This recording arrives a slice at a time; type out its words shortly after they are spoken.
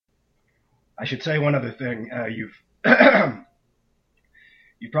I should say one other thing. You've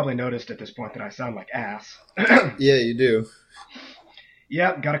you've probably noticed at this point that I sound like ass. Yeah, you do.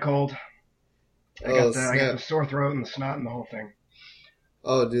 Yeah, got a cold. Oh, I got the snap. sore throat and the snot and the whole thing.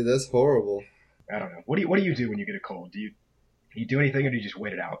 Oh, dude, that's horrible. I don't know. What do you do when you get a cold? Do you do anything or do you just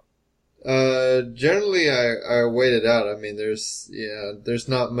wait it out? Generally I wait it out. I mean, there's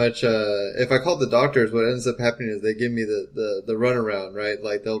not much, if I call the doctors, what ends up happening is they give me the runaround, right?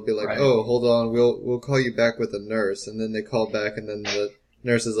 Like, they'll be like, Right. oh, hold on, we'll call you back with a nurse. And then they call back and then the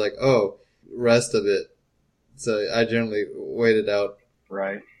nurse is like, oh, rest of it. So I generally wait it out.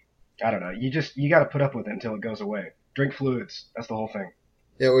 Right. I don't know. You got to put up with it until it goes away. Drink fluids. That's the whole thing.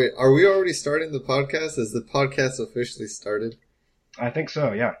 Yeah, wait, are we already starting the podcast? Has the podcast officially started? I think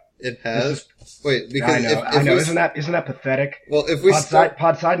so. Yeah. It has? Wait, I because know. I know. Isn't that pathetic? well, if we start,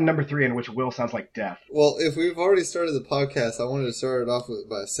 Podside number 3, in which Will sounds like death. well, if we've already started the podcast, I wanted to start it off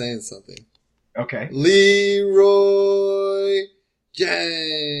by saying something. Okay. Leroy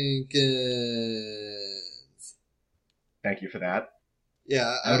Jenkins. Thank you for that.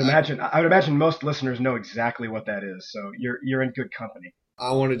 Yeah, I would imagine most listeners know exactly what that is. So you're in good company.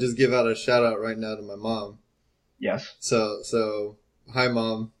 I want to just give out a shout out right now to my mom. Yes. So hi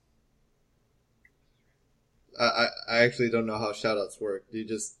mom. I actually don't know how shout outs work. Do you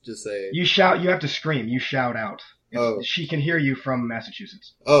just say You shout. You have to scream. You shout out. Oh. She can hear you from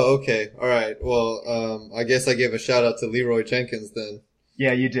Massachusetts. Oh, okay. All right. Well, I guess I gave a shout out to Leroy Jenkins then.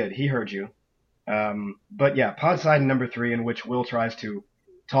 Yeah, you did. He heard you. But yeah, Podside number 3, in which Will tries to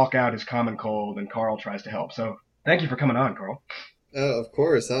talk out his common cold and Carl tries to help. So thank you for coming on, Carl. Of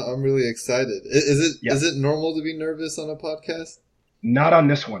course. I'm really excited. Yeah. Is it normal to be nervous on a podcast? Not on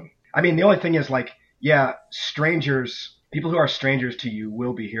this one. I mean, the only thing is, like, yeah, strangers, people who are strangers to you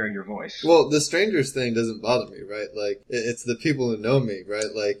will be hearing your voice. Well, the strangers thing doesn't bother me, right? Like, it's the people who know me,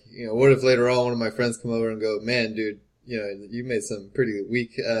 right? Like, what if later on one of my friends come over and go, man, dude, you made some pretty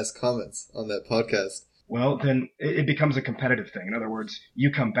weak ass comments on that podcast. Well, then it becomes a competitive thing. In other words,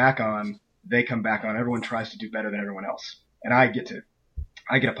 you come back on, they come back on, everyone tries to do better than everyone else. And I get a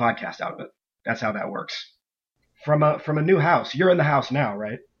podcast out of it. That's how that works. From a new house. You're in the house now,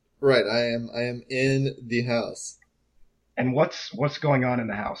 right? Right, I am in the house. And what's going on in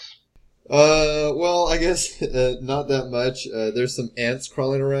the house? Well, I guess not that much. There's some ants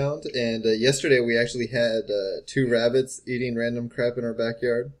crawling around, and yesterday we actually had 2 rabbits eating random crap in our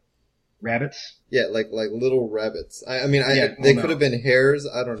backyard. Rabbits? Yeah, like little rabbits. They could have been hares.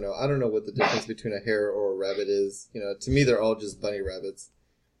 I don't know. I don't know what the difference between a hare or a rabbit is. To me, they're all just bunny rabbits.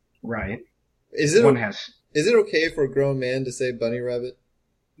 Right. Is it okay for a grown man to say bunny rabbit?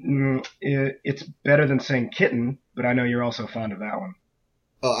 It's better than saying kitten, but I know you're also fond of that one.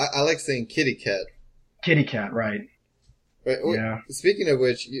 Oh, I like saying kitty cat. Kitty cat, right. Right. Yeah. Speaking of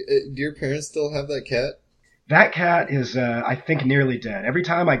which, do your parents still have that cat? That cat is, I think, nearly dead. Every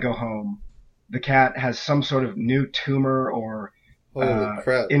time I go home, the cat has some sort of new tumor or Holy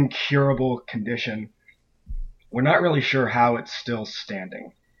crap. incurable condition. We're not really sure how it's still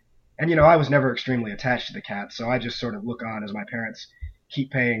standing. And, I was never extremely attached to the cat, so I just sort of look on as my parents keep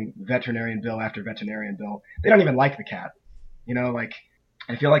paying veterinarian bill after veterinarian bill. They don't even like the cat.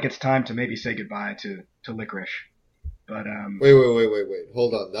 I feel like it's time to maybe say goodbye to Licorice. But, Wait.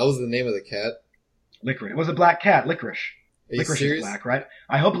 Hold on. That was the name of the cat? Licorice. It was a black cat, Licorice. Are you Licorice serious? is black, right?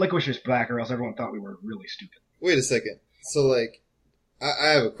 I hope Licorice is black, or else everyone thought we were really stupid. Wait a second. So, I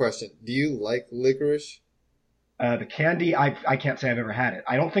have a question. Do you like licorice? The candy, I can't say I've ever had it.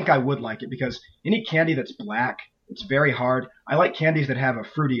 I don't think I would like it, because any candy that's black, it's very hard. I like candies that have a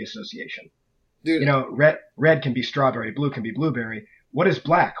fruity association. Dude, Red can be strawberry, blue can be blueberry. What is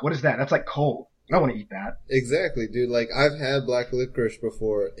black? What is that? That's like coal. I don't want to eat that. exactly, dude. Like, I've had black licorice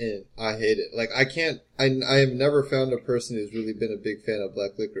before, and I hate it. Like, I have never found a person who's really been a big fan of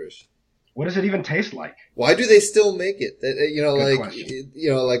black licorice. What does it even taste like? Why do they still make it? Good question.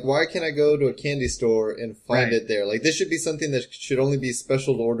 Why can't I go to a candy store and find Right. it there? Like, this should be something that should only be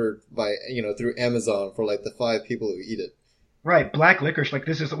special ordered by, through Amazon for, like, the 5 people who eat it. Right, black licorice. Like,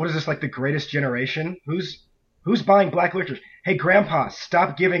 what is this, like the greatest generation? Who's buying black licorice? Hey, Grandpa,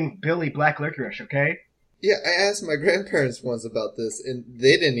 stop giving Billy black licorice, okay? Yeah, I asked my grandparents once about this, and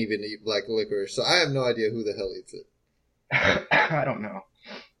they didn't even eat black licorice, so I have no idea who the hell eats it. I don't know.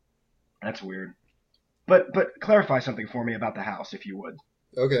 That's weird. But clarify something for me about the house, if you would.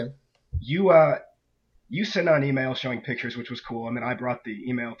 Okay. You sent out an email showing pictures, which was cool, and then I brought the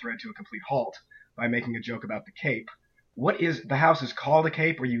email thread to a complete halt by making a joke about the cape. what is the house is called a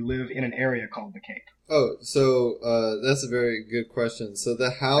Cape, or you live in an area called the Cape? Oh, so that's a very good question. So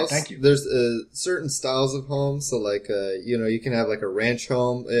the house, Thank you. there's certain styles of homes. So like, you can have like a ranch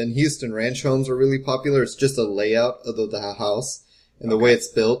home. In Houston, ranch homes are really popular. It's just a layout of the house and the way it's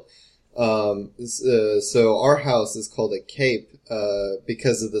built. So our house is called a Cape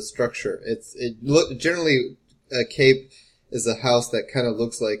because of the structure. Generally a Cape is a house that kind of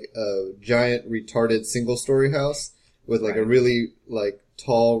looks like a giant retarded single-story house with like a really like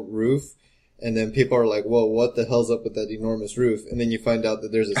tall roof. And then people are like, "Whoa, what the hell's up with that enormous roof?" And then you find out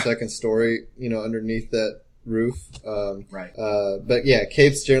that there's a second story, underneath that roof. Right. But yeah,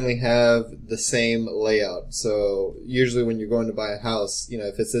 Capes generally have the same layout. So usually when you're going to buy a house,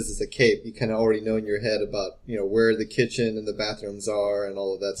 if it says it's a Cape, you kind of already know in your head about, where the kitchen and the bathrooms are and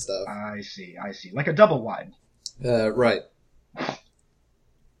all of that stuff. I see. Like a double wide. Right.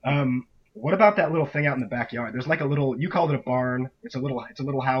 What about that little thing out in the backyard? There's like you called it a barn. It's a little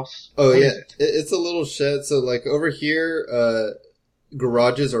house. Oh, what yeah. is it? It's a little shed. So like over here,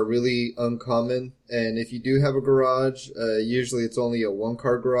 garages are really uncommon. And if you do have a garage, usually it's only a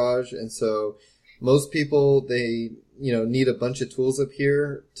one-car garage. And so most people, they, need a bunch of tools up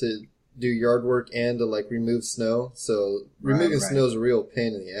here to do yard work and to like remove snow. So removing snow is a real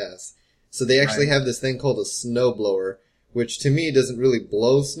pain in the ass. So they actually have this thing called a snow blower, which to me doesn't really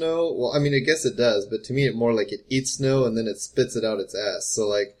blow snow. Well, I mean, I guess it does, but to me it more like it eats snow and then it spits it out its ass. So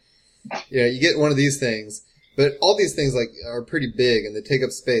like, you get one of these things, but all these things like are pretty big and they take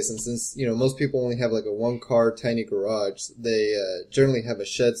up space. And since, most people only have like a one car tiny garage, they, generally have a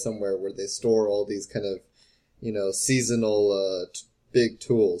shed somewhere where they store all these kind of, seasonal, big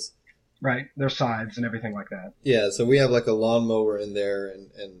tools. Right. There's scythes and everything like that. Yeah. So we have like a lawnmower in there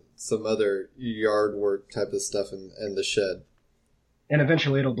and some other yard work type of stuff in the shed. And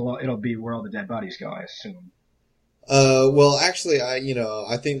eventually it'll be where all the dead bodies go, I assume. Well, actually,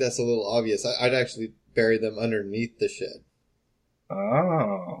 I think that's a little obvious. I'd actually bury them underneath the shed.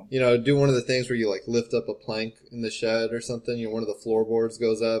 Oh. Do one of the things where you like lift up a plank in the shed or something. One of the floorboards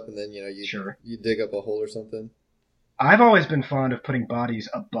goes up and then, you dig up a hole or something. I've always been fond of putting bodies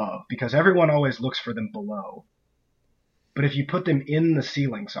above because everyone always looks for them below. But if you put them in the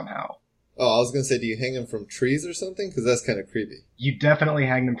ceiling somehow. Oh, I was going to say, do you hang them from trees or something? Because that's kind of creepy. You definitely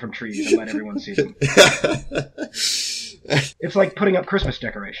hang them from trees and let everyone see them. It's like putting up Christmas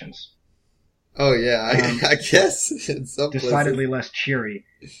decorations. Oh, yeah, I guess in some decidedly places. Less cheery.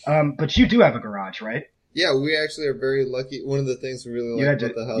 But you do have a garage, right? Yeah, we actually are very lucky. One of the things we really like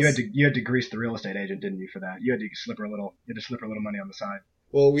about the house. You had to grease the real estate agent, didn't you, for that? You had to slip her a little money on the side.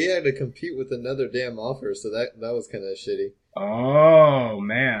 Well, we had to compete with another damn offer, so that was kind of shitty. Oh,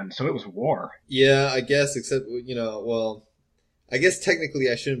 man. So it was war. Yeah, I guess, except, well, I guess technically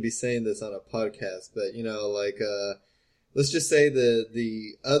I shouldn't be saying this on a podcast, but, let's just say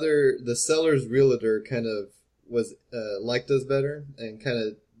the seller's realtor kind of was, liked us better and kind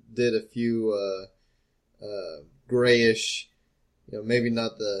of did a few, grayish, maybe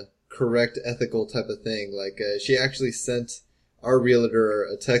not the correct ethical type of thing. Like, she actually sent our realtor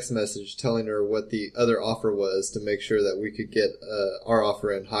a text message telling her what the other offer was to make sure that we could get our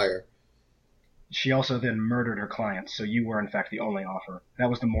offer in higher. She also then murdered her clients, so you were in fact the only offer. That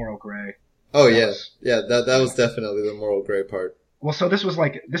was the moral gray. Oh yeah, that was definitely the moral gray part. Well, so this is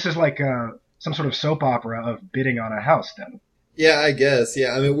like some sort of soap opera of bidding on a house, then. Yeah, I guess.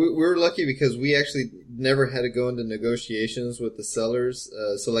 Yeah, I mean, we were lucky because we actually never had to go into negotiations with the sellers.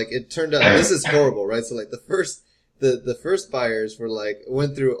 So like, it turned out this is horrible, right? So like the first buyers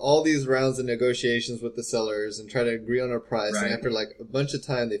went through all these rounds of negotiations with the sellers and tried to agree on a price. Right. And after like a bunch of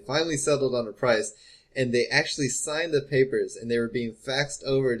time, they finally settled on a price and they actually signed the papers and they were being faxed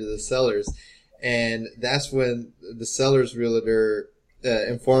over to the sellers. And that's when the seller's realtor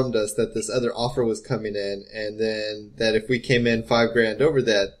informed us that this other offer was coming in and then that if we came in $5,000 over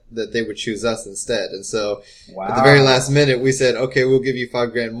that they would choose us instead. And so at the very last minute, we said, okay, we'll give you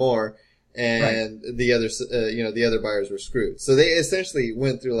 $5,000 more. And the other buyers were screwed. So they essentially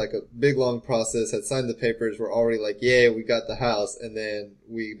went through like a big long process, had signed the papers, were already like, yeah, we got the house. And then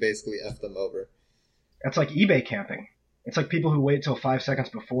we basically effed them over. That's like eBay camping. It's like people who wait till 5 seconds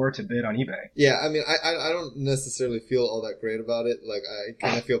before to bid on eBay. Yeah, I mean, I don't necessarily feel all that great about it. Like, I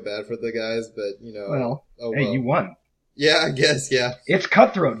kind of feel bad for the guys, but, Well, hey, you won. Yeah, I guess, yeah. It's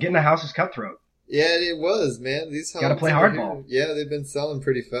cutthroat. Getting a house is cutthroat. Yeah, it was, man. These houses. Gotta play hardball. Yeah, they've been selling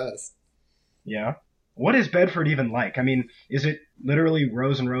pretty fast. Yeah. What is Bedford even like? I mean, is it literally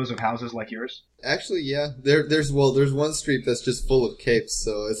rows and rows of houses like yours? Actually, yeah. There's one street that's just full of capes,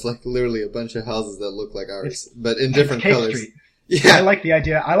 so it's like literally a bunch of houses that look like ours, but in different Cape colors. Street. Yeah. I like the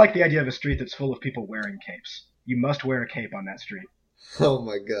idea of a street that's full of people wearing capes. You must wear a cape on that street. Oh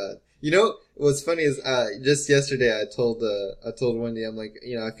my God. You know, what's funny is, just yesterday I told Wendy, I'm like,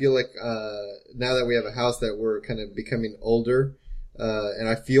 you know, I feel like, now that we have a house that we're kind of becoming older, and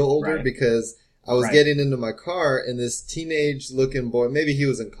I feel older Right. because I was Right. getting into my car and this teenage looking boy, maybe he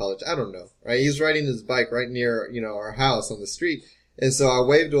was in college, I don't know, right? He was riding his bike right near, you know, our house on the street. And so I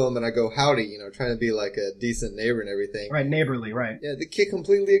waved to him and I go, howdy, you know, trying to be like a decent neighbor and everything. Right, neighborly, right. Yeah, the kid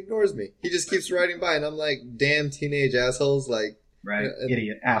completely ignores me. He just keeps riding by and I'm like, damn teenage assholes, like, Right, yeah,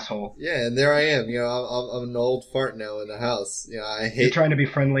 idiot, asshole. yeah, and there I am. You know, I'm an old fart now in the house. You know, I You're hate. trying to be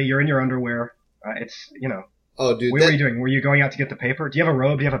friendly. You're in your underwear. It's, you know. Oh, dude. What were you doing? Were you going out to get the paper? Do you have a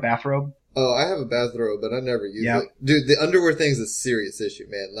robe? Do you have a bathrobe? Oh, I have a bathrobe, but I never use Yeah. it. Dude, the underwear thing's a serious issue,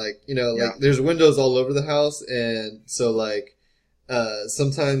 man. Like, you know, like Yeah. there's windows all over the house, and so like,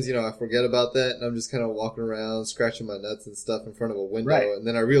 sometimes, you know, I forget about that, and I'm just kind of walking around, scratching my nuts and stuff in front of a window, Right. and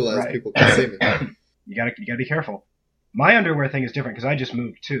then I realize Right. people can see me. You gotta be careful. My underwear thing is different because I just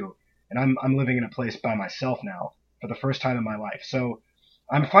moved too, and I'm living in a place by myself now for the first time in my life. So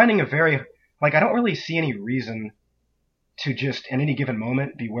I'm finding I don't really see any reason to just at any given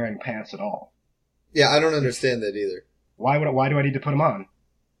moment be wearing pants at all. Yeah, I don't understand that either. Why do I need to put them on?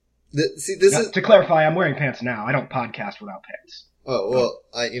 See, this Now, is. to clarify, I'm wearing pants now. I don't podcast without pants. Oh well,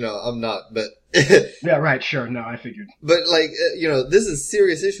 I'm not, but. Yeah, right, sure. No, I figured. But like, you know, this is a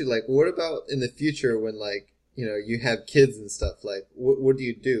serious issue. Like, what about in the future when like, you know, you have kids and stuff? Like, what do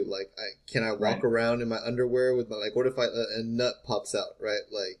you do? Like, can I walk Right. around in my underwear with my, like, what if a nut pops out, right?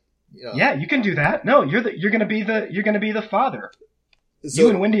 Like, you know. Yeah, you can do that. No, you're gonna be the father. So, You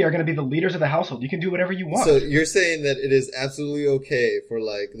and Wendy are gonna be the leaders of the household. You can do whatever you want. so you're saying that it is absolutely okay for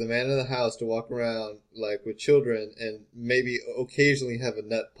like the man of the house to walk around like with children and maybe occasionally have a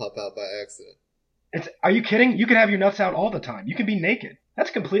nut pop out by accident? Are you kidding? You can have your nuts out all the time. You can be naked. That's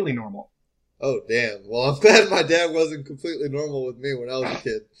completely normal. Oh, damn. Well, I'm glad my dad wasn't completely normal with me when I was a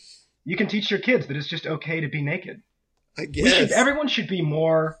kid. You can teach your kids that it's just okay to be naked. I guess. Everyone should be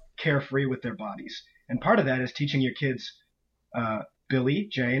more carefree with their bodies. And part of that is teaching your kids, Billy,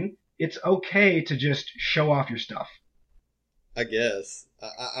 Jane, it's okay to just show off your stuff. I guess.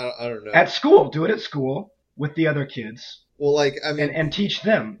 I don't know. At school, do it at school with the other kids Well, like, I mean, and teach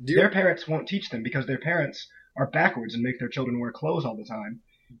them. Do you- Their parents won't teach them because their parents are backwards and make their children wear clothes all the time.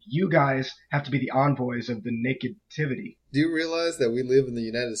 You guys have to be the envoys of the nakedivity. do you realize that we live in the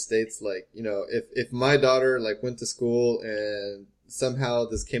United States? Like, you know, if my daughter like went to school and somehow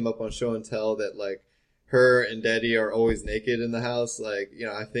this came up on show and tell that like her and daddy are always naked in the house, like, you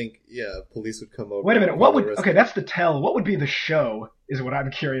know, I think, yeah, police would come over. Wait a minute, and what probably would, arrest okay, that's the tell. What would be the show is what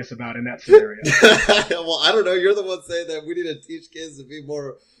I'm curious about in that scenario. them. Well, I don't know. You're the one saying that we need to teach kids to be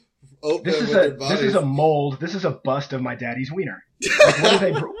more open This with is their bodies. this is a mold. This is a bust of my daddy's wiener.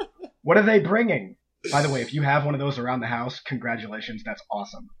 Like, what are they bringing? By the way, if you have one of those around the house, congratulations. That's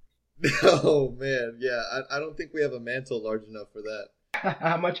awesome. Oh man, yeah. I don't think we have a mantle large enough for that.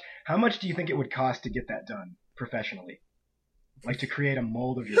 How much do you think it would cost to get that done professionally? Like to create a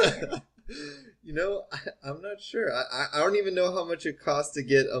mold of your thing? You know, I'm not sure. I don't even know how much it costs to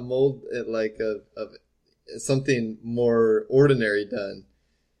get a mold like of something more ordinary done.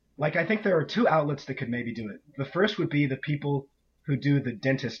 Like, I think there are two outlets that could maybe do it. The first would be the people who do the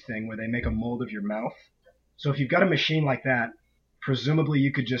dentist thing where they make a mold of your mouth. So if you've got a machine like that, presumably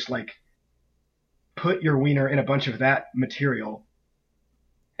you could just like put your wiener in a bunch of that material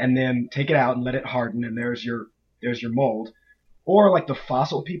and then take it out and let it harden and there's your mold. Or like the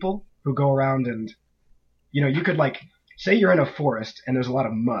fossil people who go around and, you know, you could like, say you're in a forest and there's a lot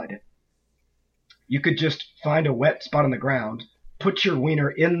of mud. You could just find a wet spot on the ground, put your wiener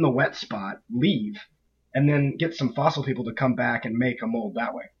in the wet spot, leave, and then get some fossil people to come back and make a mold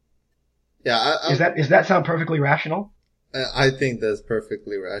that way. Yeah, Does that sound perfectly rational? I think that's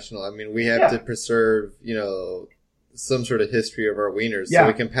perfectly rational. I mean, we have to preserve, you know, some sort of history of our wieners so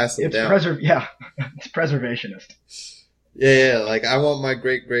we can pass them down. It's preservationist. Yeah, like I want my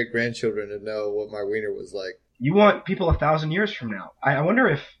great-great-grandchildren to know what my wiener was like. You want people 1,000 years from now. I wonder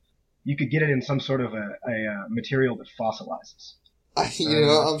if you could get it in some sort of a material that fossilizes. You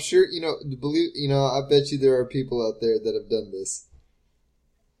know, I'm sure, you know, I bet you there are people out there that have done this.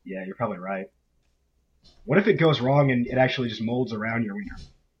 Yeah, you're probably right. What if it goes wrong and it actually just molds around your wiener?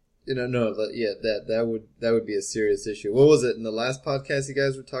 You know, no, that would be a serious issue. What was it in the last podcast? You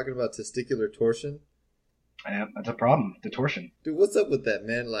guys were talking about testicular torsion. That's a problem. The torsion. Dude, what's up with that,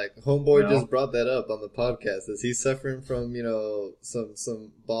 man? Like, homeboy No. just brought that up on the podcast. Is he suffering from, you know,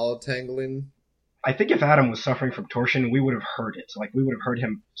 some ball tangling? I think if Adam was suffering from torsion, we would have heard it. Like, we would have heard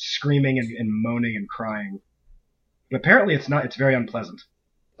him screaming and moaning and crying. But apparently it's not. It's very unpleasant.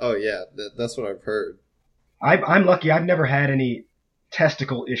 Oh yeah, that's what I've heard. I'm lucky. I've never had any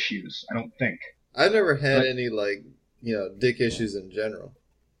testicle issues. I don't think. I've never had But, any, like, dick issues in general.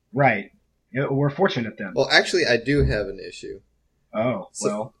 right. Yeah, we're fortunate then. Well, actually, I do have an issue. Oh, So,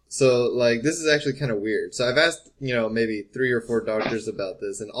 well. so like, this is actually kind of weird. So I've asked, maybe 3 or 4 doctors about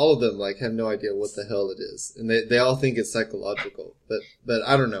this, and all of them, like, have no idea what the hell it is. And they all think it's psychological. But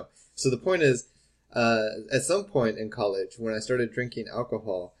I don't know. So the point is, at some point in college, when I started drinking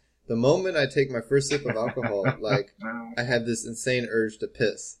alcohol, the moment I take my first sip of alcohol, like, I have this insane urge to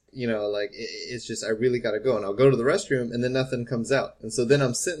piss. It's just, I really gotta go. And I'll go to the restroom, and then nothing comes out. And so then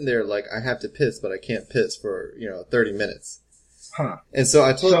I'm sitting there like, I have to piss, but I can't piss for, 30 minutes. Huh. And so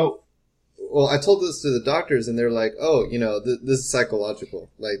I told this to the doctors, and they're like, oh, this is psychological.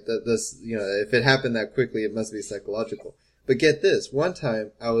 Like, if it happened that quickly, it must be psychological. But get this, one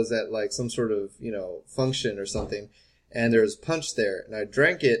time I was at like some sort of, function or something, and there was punch there, and I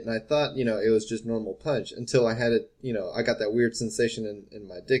drank it, and I thought, it was just normal punch until I had it, I got that weird sensation in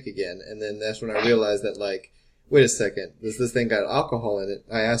my dick again. And then that's when I realized that, like, wait a second, this thing got alcohol in it?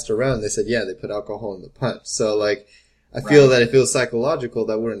 I asked around, and they said, yeah, they put alcohol in the punch. So, like, I feel that if it was psychological,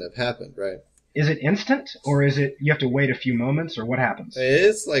 that wouldn't have happened, right? Is it instant, or is it you have to wait a few moments, or what happens?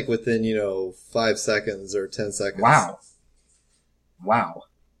 It's like within, 5 seconds or 10 seconds. Wow.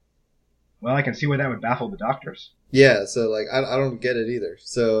 Well, I can see why that would baffle the doctors. Yeah, so like I don't get it either.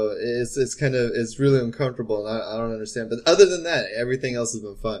 So it's really uncomfortable, and I don't understand. But other than that, everything else has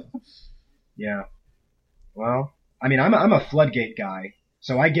been fun. Yeah. Well, I mean, I'm a floodgate guy,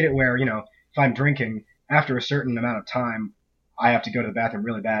 so I get it where, if I'm drinking, after a certain amount of time, I have to go to the bathroom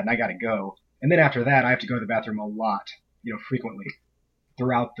really bad, and I gotta go. And then after that, I have to go to the bathroom a lot, frequently,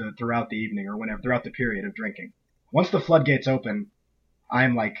 throughout the evening or whenever, throughout the period of drinking. Once the floodgates open,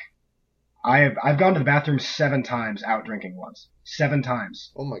 I'm like, I've gone to the bathroom 7 times out drinking once. 7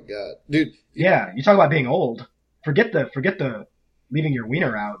 times. Oh my god, dude. Yeah, you talk about being old. Forget the leaving your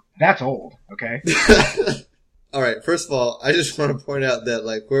wiener out. That's old, okay? All right. First of all, I just want to point out that,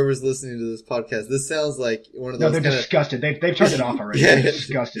 like, whoever's listening to this podcast, this sounds like one of those. No, they're disgusted. They've turned it off already. Yeah. They're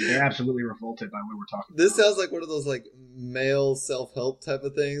disgusted. They're absolutely revolted by what we're talking This about. sounds like one of those, like, male self-help type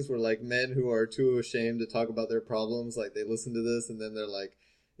of things where, like, men who are too ashamed to talk about their problems, like, they listen to this and then they're like,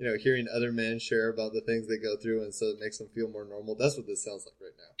 hearing other men share about the things they go through, and so it makes them feel more normal. That's what this sounds like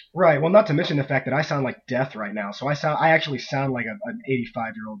right now. Right. Well, not to mention the fact that I sound like death right now. So I actually sound like an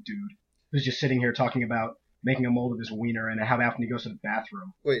 85-year-old dude who's just sitting here talking about making a mold of his wiener and how often he goes to the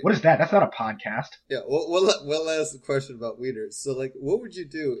bathroom. Wait. What is that? That's not a podcast. Yeah, one last question about wieners. So, like, what would you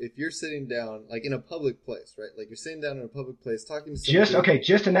do if you're sitting down, like, in a public place, right? Like, you're sitting down in a public place talking to somebody.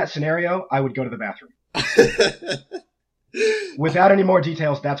 Just in that scenario, I would go to the bathroom. Without any more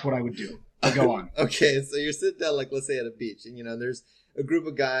details, that's what I would do. I'll go on. Okay, so you're sitting down, like, let's say at a beach, and, there's a group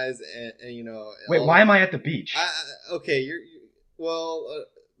of guys, and Wait, why am I at the beach? Okay, you're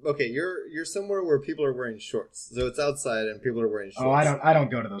somewhere where people are wearing shorts. So it's outside and people are wearing shorts. Oh, I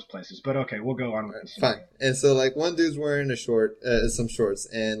don't go to those places, but okay, we'll go on with this. Fine. And so, like, one dude's wearing some shorts,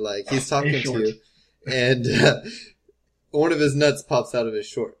 and, like, he's talking to you, and one of his nuts pops out of his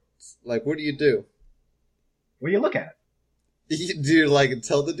shorts. Like, what do you do? What do you look at? Do you, like,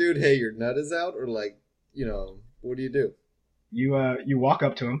 tell the dude, hey, your nut is out? Or, like, what do you do? You walk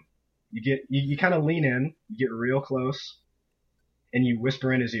up to him, you kind of lean in, you get real close, and you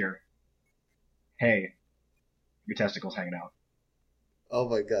whisper in his ear, hey, your testicle's hanging out. Oh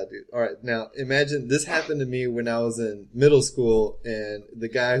my god, dude. Alright, now, imagine, this happened to me when I was in middle school, and the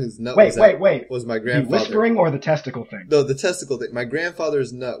guy whose nut was was my grandfather. The whispering or the testicle thing? No, the testicle thing. My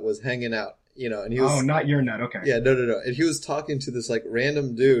grandfather's nut was hanging out. And he was... Oh, not your nut, okay. Yeah, no. And he was talking to this, like,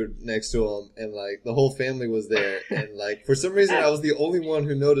 random dude next to him, and, like, the whole family was there, and, like, for some reason I was the only one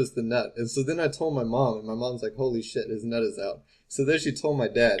who noticed the nut. And so then I told my mom, and my mom's like, holy shit, his nut is out. So then she told my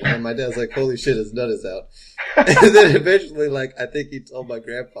dad, and my dad's like, holy shit, his nut is out. And then eventually, like, I think he told my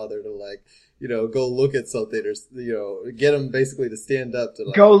grandfather to, like, go look at something, or, get him basically to stand up to,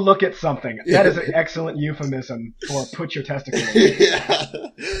 like... Go look at something. That is an excellent euphemism for put your testicle in. Yeah.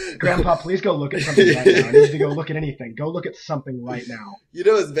 Grandpa, please go look at something right now. I need you to go look at anything. Go look at something right now.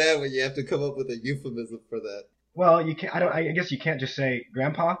 It's bad when you have to come up with a euphemism for that. Well, you can't, I guess you can't just say,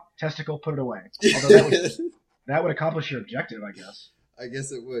 Grandpa, testicle, put it away. Although that would accomplish your objective, I guess. I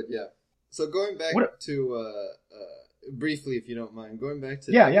guess it would, yeah. So going back to, briefly, if you don't mind, going back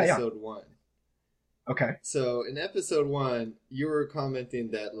to episode 1. Okay. So in episode 1, you were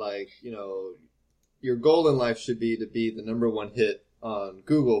commenting that, like, your goal in life should be to be the #1 hit on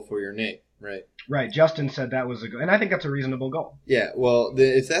Google for your name, right? Right. Justin said that was a goal, and I think that's a reasonable goal. Yeah. Well,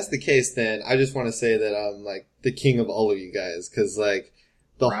 if that's the case, then I just want to say that I'm, like, the king of all of you guys, because, like,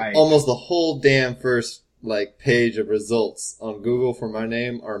 almost the whole damn first like page of results on Google for my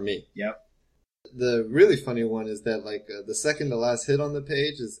name are me. Yep. The really funny one is that like the second to last hit on the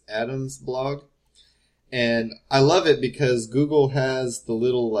page is Adam's blog. And I love it because Google has the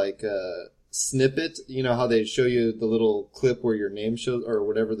little like snippet, you know how they show you the little clip where your name shows or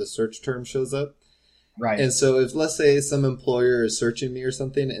whatever the search term shows up. Right. And so if, let's say, some employer is searching me or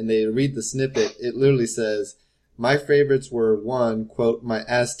something and they read the snippet, it literally says, my favorites were 1, quote, my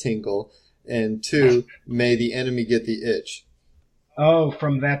ass tingle, and 2, may the enemy get the itch. Oh,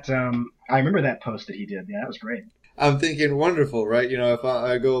 from that, I remember that post that he did. Yeah, that was great. I'm thinking, wonderful, right? You know, if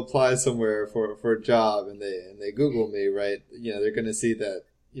I go apply somewhere for a job and they Google me, right? You know, they're going to see that,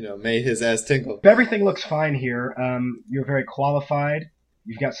 you know, may his ass tingle. But everything looks fine here. You're very qualified.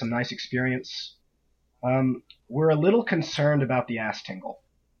 You've got some nice experience. We're a little concerned about the ass tingle.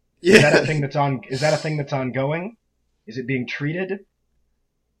 Yeah. Is that a thing that's ongoing? Is it being treated?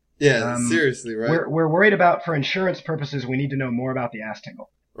 Yeah, seriously, right? We're worried about, for insurance purposes, we need to know more about the ass tingle.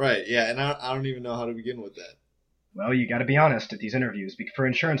 Right, yeah, and I don't even know how to begin with that. Well, you got to be honest at these interviews. For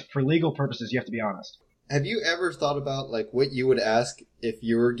insurance, for legal purposes, you have to be honest. Have you ever thought about like what you would ask if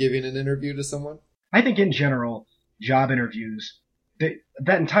you were giving an interview to someone? I think in general, job interviews,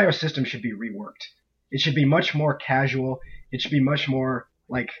 that entire system should be reworked. It should be much more casual. It should be much more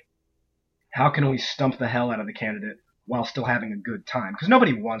like, how can we stump the hell out of the candidate while still having a good time? Because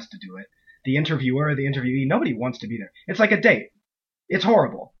nobody wants to do it. The interviewer, the interviewee, nobody wants to be there. It's like a date. It's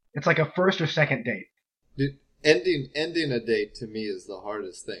horrible. It's like a first or second date. Dude, ending a date to me is the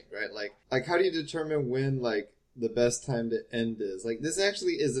hardest thing, right? Like how do you determine when like the best time to end is? Like this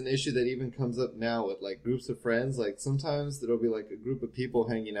actually is an issue that even comes up now with like groups of friends. Like sometimes there'll be like a group of people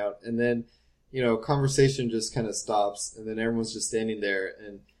hanging out and then, you know, conversation just kind of stops and then everyone's just standing there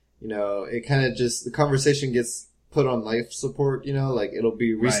and, you know, it kind of just, the conversation gets put on life support, you know, like it'll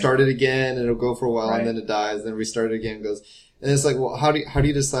be restarted again and it'll go for a while and then it dies, then restarted again and goes. And it's like, well, how do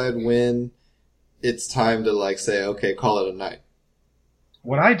you decide when it's time to like say, okay, call it a night?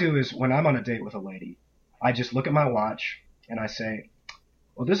 What I do is when I'm on a date with a lady, I just look at my watch and I say,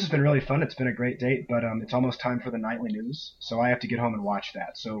 well, this has been really fun. It's been a great date, but it's almost time for the nightly news. So I have to get home and watch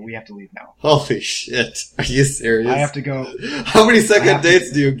that. So we have to leave now. Holy shit. Are you serious? I have to go. How many second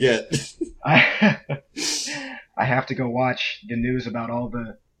dates do you get? I have to go watch the news about all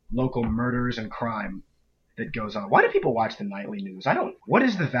the local murders and crime that goes on. Why do people watch the nightly news? What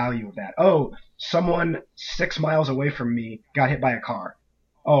is the value of that? Oh, someone 6 miles away from me got hit by a car.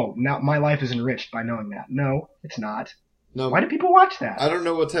 Oh, now my life is enriched by knowing that. No, it's not. No. Why do people watch that? I don't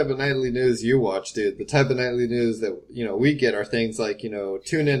know what type of nightly news you watch, dude. The type of nightly news that, you know, we get are things like, you know,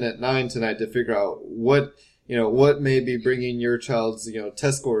 tune in at 9 tonight to figure out what may be bringing your child's, you know,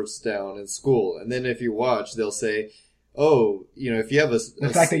 test scores down in school. And then if you watch, they'll say, oh, you know, if you have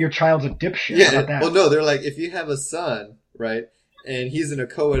the fact that your child's a dipshit. Yeah. How about that? Well, no, they're like, if you have a son, right, and he's in a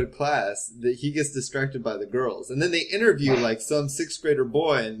co-ed class, that he gets distracted by the girls. And then they interview like some 6th grader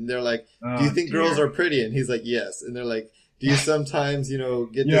boy and they're like, do you think girls are pretty? And he's like, yes. And they're like, do you sometimes, you know,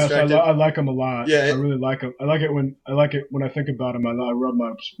 get distracted? Yes, I like them a lot. Yeah, I really like them. I like it when I think about them. I rub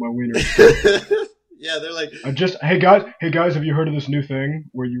my wiener. Yeah, they're like, hey guys, have you heard of this new thing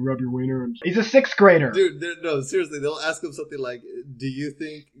where you rub your wiener? He's a 6th grader. Dude, no, seriously, they'll ask him something like, do you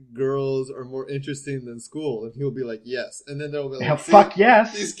think girls are more interesting than school? And he'll be like, yes. And then they'll be like, fuck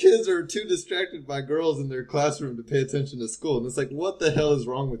yes. These kids are too distracted by girls in their classroom to pay attention to school. And it's like, what the hell is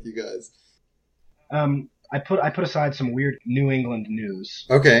wrong with you guys? I put aside some weird New England news.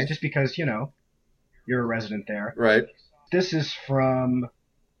 Okay. Just because, you know, you're a resident there. Right. This is from,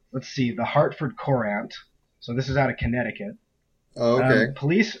 let's see, the Hartford Courant. So this is out of Connecticut. Oh, okay.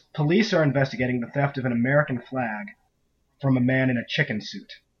 Police are investigating the theft of an American flag from a man in a chicken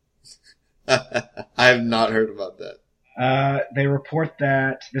suit. I have not heard about that. They report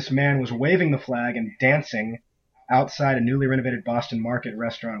that this man was waving the flag and dancing outside a newly renovated Boston Market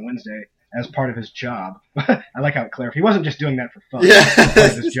restaurant on Wednesday as part of his job. I like how it clarified. He wasn't just doing that for fun. Yeah. It was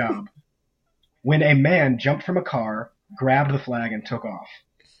part of his job. When a man jumped from a car, grabbed the flag, and took off.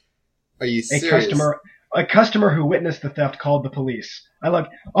 Are you serious? A customer who witnessed the theft called the police.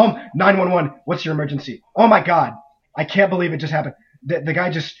 911, what's your emergency? Oh my God, I can't believe it just happened. The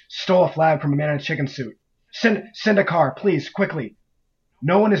guy just stole a flag from a man in a chicken suit. Send a car, please, quickly.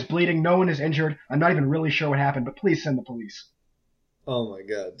 No one is bleeding, no one is injured. I'm not even really sure what happened, but please send the police. Oh my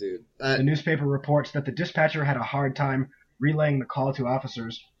God, dude. The newspaper reports that the dispatcher had a hard time relaying the call to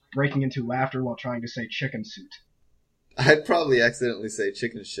officers, breaking into laughter while trying to say chicken suit. I'd probably accidentally say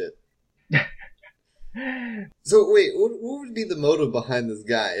chicken shit. So wait, what would be the motive behind this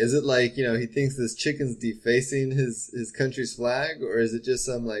guy? Is it like, he thinks this chicken's defacing his country's flag, or is it just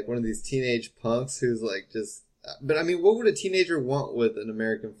some like one of these teenage punks who's like just? But I mean, what would a teenager want with an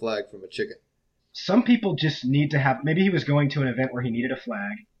American flag from a chicken? Some people just need to have. Maybe he was going to an event where he needed a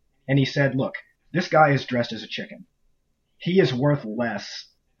flag, and he said, "Look, this guy is dressed as a chicken. He is worth less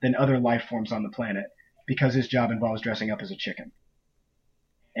than other life forms on the planet because his job involves dressing up as a chicken."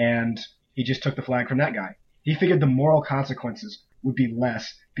 And he just took the flag from that guy. He figured the moral consequences would be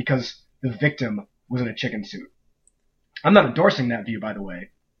less because the victim was in a chicken suit. I'm not endorsing that view, by the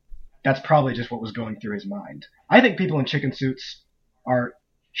way. That's probably just what was going through his mind. I think people in chicken suits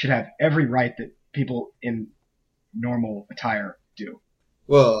should have every right that people in normal attire do.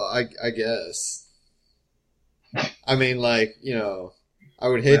 Well, I guess. I mean, like, I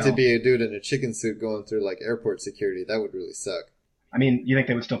would hate to be a dude in a chicken suit going through like airport security. That would really suck. I mean, you think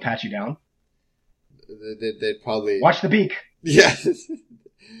they would still pat you down? They'd probably watch the beak. Yeah.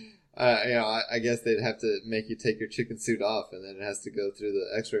 I guess they'd have to make you take your chicken suit off, and then it has to go through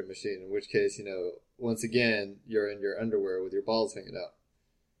the X-ray machine. In which case, once again, you're in your underwear with your balls hanging out.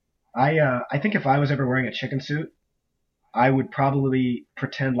 I think if I was ever wearing a chicken suit, I would probably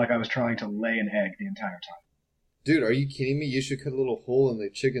pretend like I was trying to lay an egg the entire time. Dude, are you kidding me? You should cut a little hole in the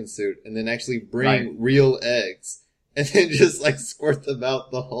chicken suit and then actually bring real eggs and then just like squirt them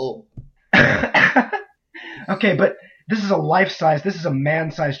out the hole. Okay, but this is a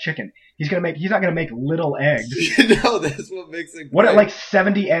man-sized chicken. He's not gonna make little eggs. No, that's what makes it great. What if like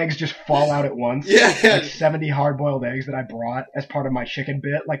 70 eggs just fall out at once? Yeah. Like 70 hard-boiled eggs that I brought as part of my chicken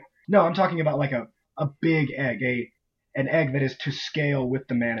bit? Like, no, I'm talking about like a big egg, an egg that is to scale with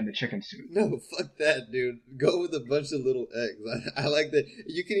the man in the chicken suit. No, fuck that, dude. Go with a bunch of little eggs. I like that.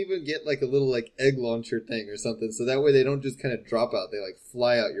 You can even get like a little like egg launcher thing or something, so that way they don't just kind of drop out. They like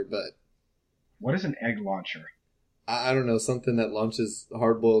fly out your butt. What is an egg launcher? I don't know, something that launches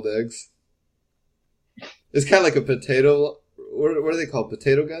hard-boiled eggs. It's kind of like a potato. What are they called?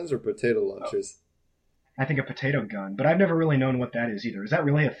 Potato guns or potato launchers? I think a potato gun, but I've never really known what that is either. Is that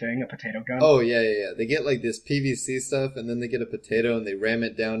really a thing, a potato gun? Oh, yeah. They get like this PVC stuff, and then they get a potato and they ram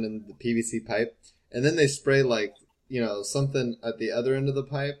it down in the PVC pipe, and then they spray like, something at the other end of the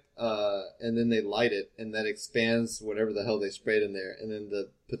pipe, and then they light it, and that expands whatever the hell they sprayed in there, and then the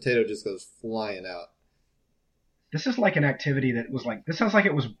potato just goes flying out. This is like an activity that was like, this sounds like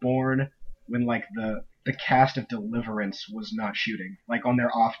it was born when like the cast of Deliverance was not shooting, like on their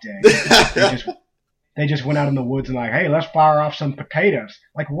off day. They just went out in the woods and like, hey, let's fire off some potatoes.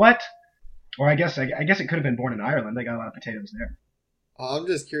 Like what? Or I guess it could have been born in Ireland. They got a lot of potatoes there. I'm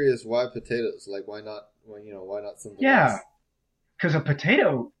just curious, why potatoes? Like, why not? Why not something else? Yeah, because a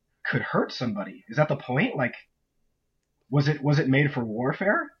potato could hurt somebody. Is that the point? Like, was it made for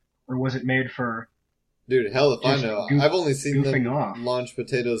warfare, or was it made for? Dude, hell if I know. I've only seen them launch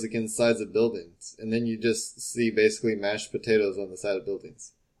potatoes against sides of buildings, and then you just see basically mashed potatoes on the side of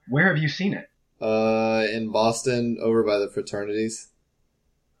buildings. Where have you seen it? In Boston, over by the fraternities.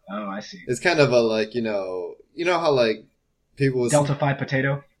 Oh, I see. It's kind of a like, how like people with Delta 5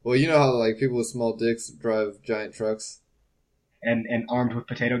 potato? Well, you know how like people with small dicks drive giant trucks? And armed with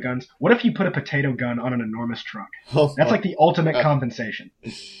potato guns? What if you put a potato gun on an enormous truck? Oh, that's like the ultimate compensation.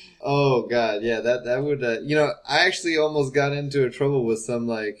 Oh god, yeah, that would, I actually almost got into a trouble with some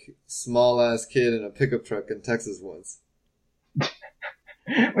like small ass kid in a pickup truck in Texas once.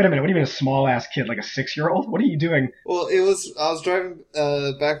 Wait a minute, what do you mean a small-ass kid, like a 6-year-old? What are you doing? Well, I was driving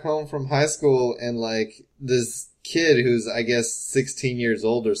back home from high school, and like this kid who's, I guess, 16 years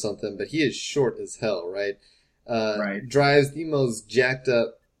old or something, but he is short as hell, right? Right. Drives the most jacked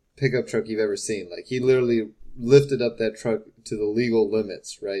up pickup truck you've ever seen. Like, he literally lifted up that truck to the legal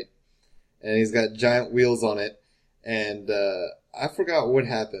limits, right? And he's got giant wheels on it, and I forgot what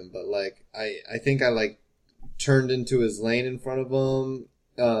happened, but like, I think I like turned into his lane in front of him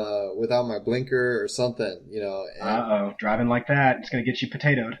without my blinker or something, Uh-oh, driving like that, it's gonna get you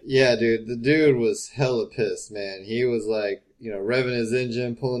potatoed. Yeah, dude, the dude was hella pissed, man. He was like, revving his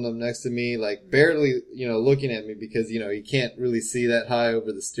engine, pulling up next to me, like barely, looking at me because, he can't really see that high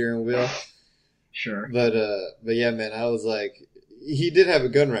over the steering wheel. Sure. But yeah, man, I was like, he did have a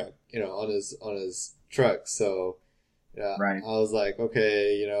gun rack, on his truck, so yeah, right. I was like,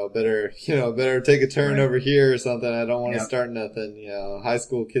 okay, better take a turn over here or something. I don't want to start nothing. High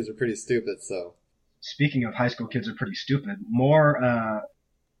school kids are pretty stupid, so. Speaking of high school kids are pretty stupid, more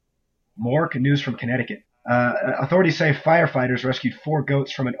news from Connecticut. Authorities say firefighters rescued 4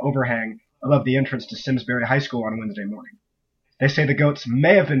 goats from an overhang above the entrance to Simsbury High School on Wednesday morning. They say the goats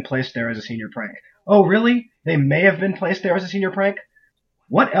may have been placed there as a senior prank. Oh, really? They may have been placed there as a senior prank?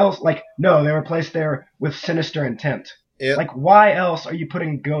 What else? Like, no, they were placed there with sinister intent. A- Like, why else are you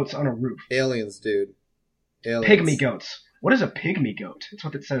putting goats on a roof? aliens, dude. Aliens. Pygmy goats. What is a pygmy goat? That's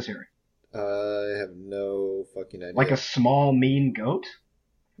what it says here. I have no fucking idea. Like a small, mean goat?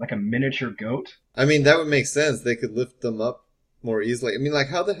 Like a miniature goat? I mean, that would make sense. They could lift them up more easily. I mean, like,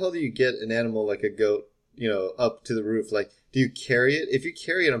 how the hell do you get an animal like a goat, up to the roof? Like, do you carry it? If you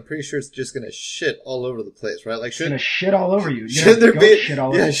carry it, I'm pretty sure it's just gonna shit all over the place, right? Like, It's gonna should shit all over you. should there goat be- shit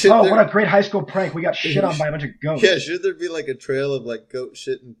all yeah, over. should Oh, there- what a great high school prank! We got shit on by a bunch of goats. yeah, should there be like a trail of like goat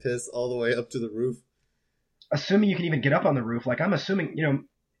shit and piss all the way up to the roof? Assuming you can even get up on the roof. Like, I'm assuming,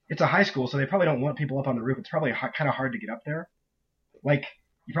 it's a high school, so they probably don't want people up on the roof. It's probably kind of hard to get up there. Like,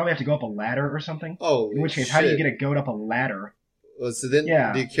 you probably have to go up a ladder or something. Oh, In which case, how do you get a goat up a ladder? Well, so then,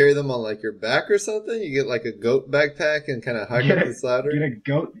 Yeah. do you carry them on like your back or something? You get like a goat backpack and kind of hike Get up a- this ladder.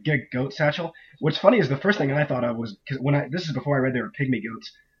 Get a goat satchel. What's funny is the first thing I thought of was, because this is before I read they were pygmy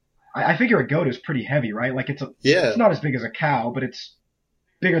goats. I figure a goat is pretty heavy, right? Like, it's not as big as a cow, but it's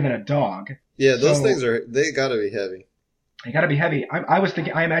bigger than a dog. Yeah, those So- things they gotta be heavy. They gotta be heavy. I was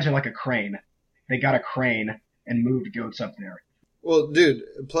thinking, I imagine like a crane. They got a crane and moved goats up there. Well, dude,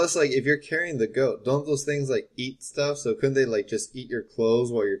 plus like if you're carrying the goat, don't those things like eat stuff? So couldn't they like just eat your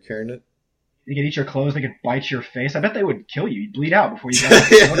clothes while you're carrying it? They could eat your clothes. They could bite your face. I bet they would kill you. You'd bleed out before you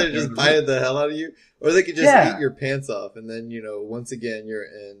got Yeah, they're just biting the hell out of you. Or they could just Yeah. eat your pants off and then, once again you're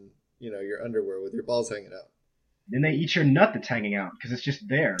in, your underwear with your balls hanging out. Then they eat your nut that's hanging out because it's just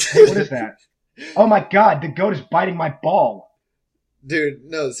there. Hey, what is that? Oh my god, the goat is biting my ball. Dude,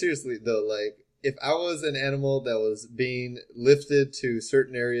 no, seriously though, like, if I was an animal that was being lifted to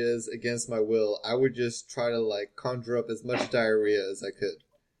certain areas against my will, I would just try to like conjure up as much diarrhea as I could.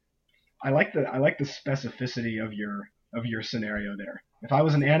 I like the specificity of your scenario there. If I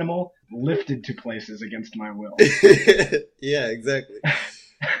was an animal lifted to places against my will. Yeah, exactly.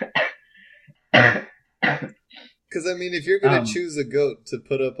 Because I mean, if you're gonna choose a goat to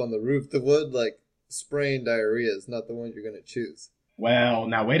put up on the roof, the one like spraying diarrhea is not the one you're gonna choose. Well,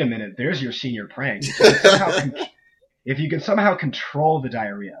 now wait a minute. There's your senior prank. If you can somehow control the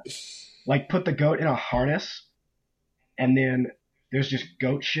diarrhea, like put the goat in a harness, and then there's just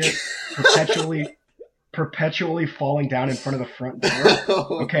goat shit perpetually falling down in front of the front door.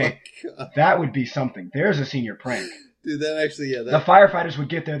 Oh Okay, my God. that would be something. There's a senior prank. Dude, that actually, yeah, The that firefighters would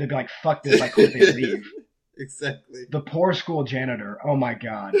get there. They'd be like, "Fuck this!" I quit. They leave. exactly. The poor school janitor. Oh my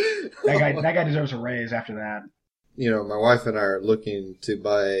god, that guy deserves a raise after that. My wife and I are looking to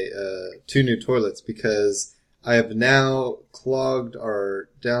buy 2 new toilets because I have now clogged our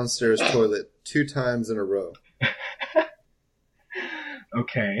downstairs toilet 2 times in a row.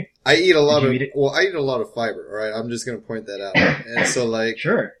 Okay, I eat a lot Did of you eat it? I eat a lot of fiber. All right, I'm just gonna point that out. And so like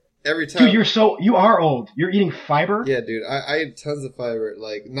sure. every time, Dude, you are old. You're eating fiber? yeah, dude, I eat tons of fiber.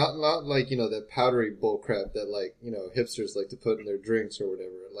 Like not like that powdery bull crap that like hipsters like to put in their drinks or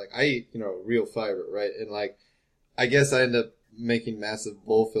whatever. Like I eat real fiber, right? And like I guess I end up making massive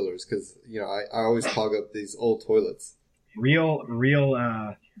bowl fillers because I always clog up these old toilets. Real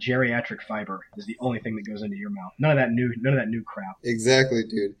geriatric fiber is the only thing that goes into your mouth. None of that new crap. Exactly,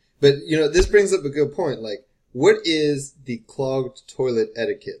 dude. But this brings up a good point. Like, what is the clogged toilet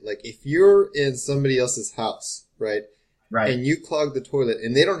etiquette? Like, if you're in somebody else's house, right? Right. And you clog the toilet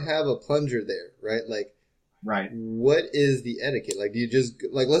and they don't have a plunger there, right? Like, Right. what is the etiquette? Like, do you just,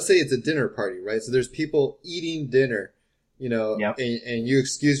 like, let's say it's a dinner party, right? So there's people eating dinner, Yep. and you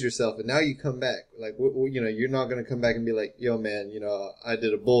excuse yourself and now you come back. Like, you're not going to come back and be like, yo, man, I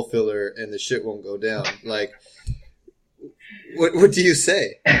did a bowl filler and the shit won't go down. Like, what do you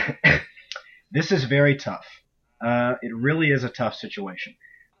say? This is very tough. It really is a tough situation.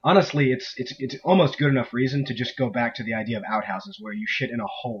 Honestly, it's almost good enough reason to just go back to the idea of outhouses where you shit in a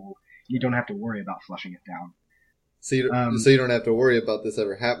hole. You don't have to worry about flushing it down. So you don't have to worry about this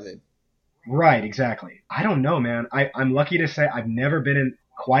ever happening. Right, exactly. I don't know, man. I'm lucky to say I've never been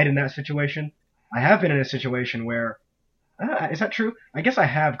quite in that situation. I have been in a situation where, is that true? I guess I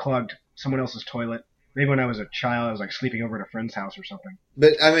have clogged someone else's toilet. Maybe when I was a child, I was like sleeping over at a friend's house or something.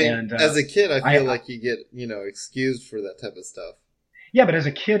 But I mean, And, as a kid, I feel I- like you get, excused for that type of stuff. Yeah, but as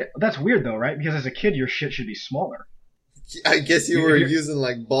a kid, that's weird though, right? Because as a kid, your shit should be smaller. I guess you If were you're- using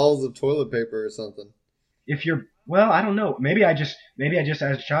like balls of toilet paper or something. If you're, well, I don't know. Maybe I just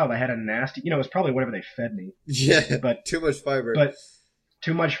as a child, I had a nasty, it was probably whatever they fed me. Yeah, But too much fiber. but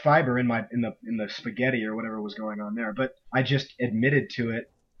too much fiber in the spaghetti or whatever was going on there. But I just admitted to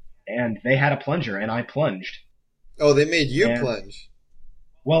it, and they had a plunger, and I plunged. Oh, they made you And- plunge.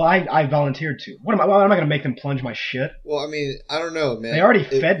 Well, I volunteered to. What am I going to make them plunge my shit? Well, I mean, I don't know, man. They already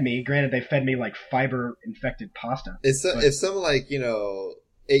fed me. Granted, they fed me like fiber infected pasta. If but- some like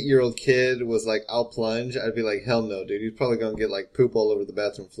 8-year-old kid was like, I'll plunge, I'd be like, hell no, dude. He's probably going to get like poop all over the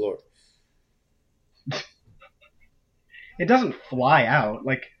bathroom floor. It doesn't fly out.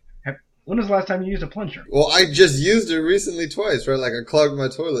 Like, when was the last time you used a plunger? Well, I just used it recently twice, right? Like I clogged my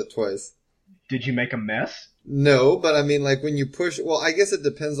toilet twice. Did you make a mess? No, but I mean, like when you push, well, I guess it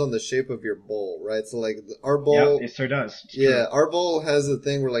depends on the shape of your bowl, right? So like our bowl, yeah, it sure does. It's yeah, true. our bowl has a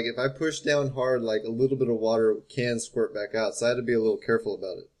thing where like if I push down hard, like a little bit of water can squirt back out. So I had to be a little careful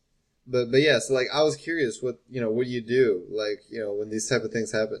about it. But yeah, so like I was curious, what do you do, like when these type of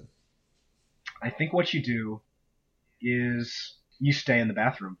things happen? I think what you do is you stay in the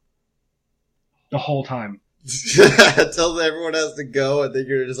bathroom the whole time. Tell everyone else to go, and then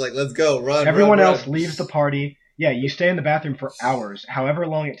you're just like, let's go, run. Everyone run, else run. leaves the party. Yeah, you stay in the bathroom for hours, however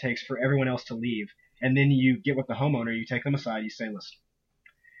long it takes for everyone else to leave, and then you get with the homeowner, you take them aside, you say, listen,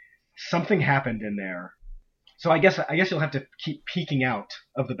 something happened in there. So I guess you'll have to keep peeking out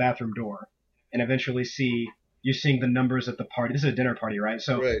of the bathroom door and eventually you're seeing the numbers at the party. This is a dinner party, right?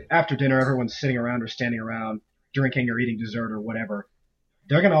 So Right. After dinner, everyone's sitting around or standing around, drinking or eating dessert or whatever.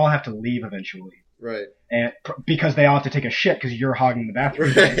 They're going to all have to leave eventually. Right. And because they all have to take a shit because you're hogging the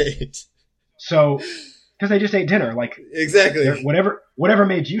bathroom. Right. So, because they just ate dinner, like Exactly. whatever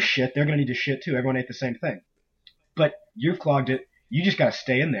made you shit, they're gonna need to shit too. Everyone ate the same thing, but you've clogged it. You just gotta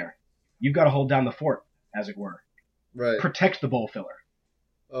stay in there. You've got to hold down the fort, as it were. Right. Protect the bowl filler,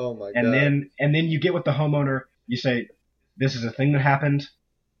 Oh my god. and then you get with the homeowner. You say, "This is a thing that happened.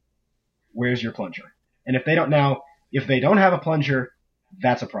 Where's your plunger?" And if they don't have a plunger,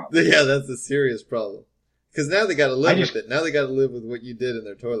 that's a problem. Yeah, that's a serious problem. Because now they got to live just- with it. Now they got to live with what you did in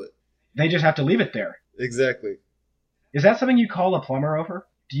their toilet. They just have to leave it there. Exactly. Is that something you call a plumber over?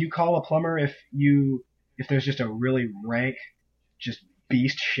 Do you call a plumber if there's just a really rank, just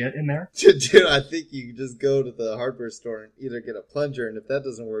beast shit in there? Dude, I think you can just go to the hardware store and either get a plunger, and if that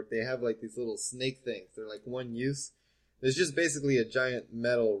doesn't work, they have like these little snake things. They're like one use. There's just basically a giant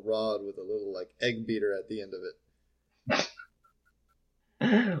metal rod with a little like egg beater at the end of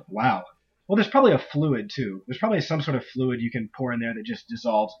it. Wow. Well, there's probably a fluid too. There's probably some sort of fluid you can pour in there that just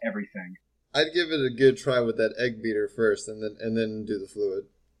dissolves everything. I'd give it a good try with that egg beater first, and then do the fluid.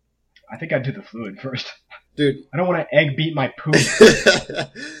 I think I'd do the fluid first. Dude. I don't want to egg beat my poop.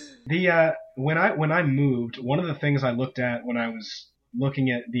 When I moved, one of the things I looked at when I was looking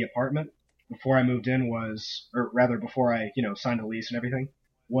at the apartment before I moved in before I, signed a lease and everything,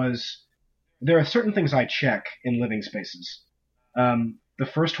 was there are certain things I check in living spaces. The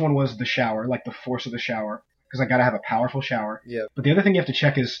first one was the shower, like the force of the shower, because I gotta have a powerful shower. Yeah. But the other thing you have to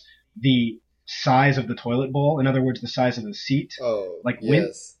check is the size of the toilet bowl. In other words, the size of the seat. Oh, Like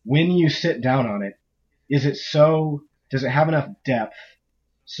yes. when you sit down on it, does it have enough depth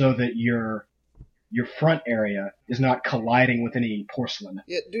so that your front area is not colliding with any porcelain?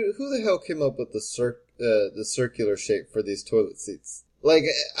 Yeah, dude, who the hell came up with the circular shape for these toilet seats? Like,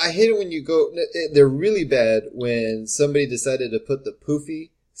 I hate it when you go. They're really bad when somebody decided to put the poofy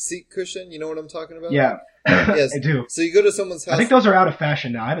seat cushion. You know what I'm talking about? Yeah, Yes. I do. So you go to someone's house. I think those are out of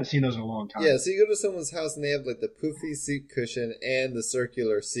fashion now. I haven't seen those in a long time. Yeah, so you go to someone's house and they have like the poofy seat cushion and the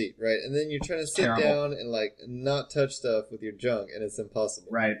circular seat, right? And then you're trying to sit Terrible. down and like not touch stuff with your junk, and it's impossible.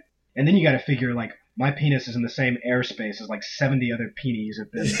 Right. And then you got to figure, like, my penis is in the same airspace as like 70 other peenies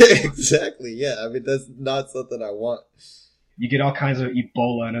have been. Exactly. Yeah. I mean, that's not something I want. You get all kinds of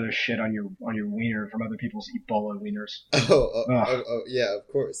Ebola and other shit on your wiener from other people's Ebola wieners. Oh, yeah, of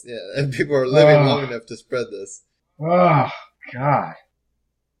course. Yeah. And people are living long enough to spread this. Oh, God.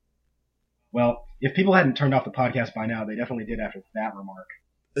 Well, if people hadn't turned off the podcast by now, they definitely did after that remark.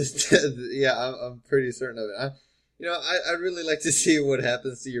 Yeah, I'm pretty certain of it. I'd really like to see what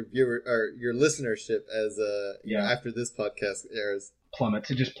happens to your viewer or your listenership as after this podcast airs. Plummets.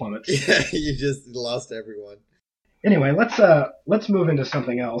 It just plummets. Yeah, you just lost everyone. Anyway, let's move into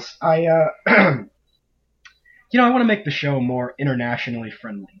something else. I want to make the show more internationally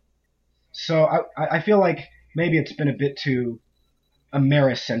friendly. So I feel like maybe it's been a bit too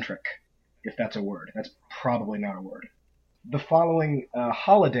Americentric, if that's a word. That's probably not a word. The following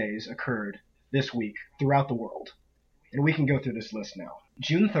holidays occurred this week throughout the world, and we can go through this list now.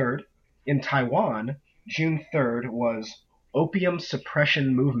 June 3rd, in Taiwan, June 3rd was Opium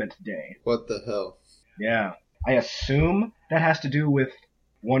Suppression Movement Day. What the hell? Yeah. I assume that has to do with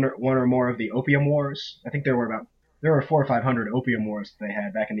one or more of the opium wars. I think there were 400 or 500 opium wars that they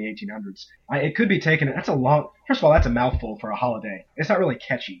had back in the 1800s. It could be taken. First of all, that's a mouthful for a holiday. It's not really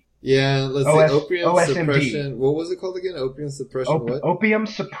catchy. Yeah, let's see. Opium OSMD. Suppression. What was it called again? Opium Suppression what? Opium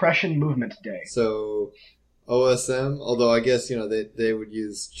Suppression Movement Day. So, OSM, although I guess, they would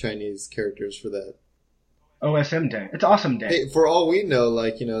use Chinese characters for that. OSM Day. It's Awesome Day. Hey, for all we know,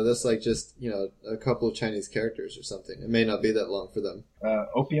 like, that's like just, a couple of Chinese characters or something. It may not be that long for them.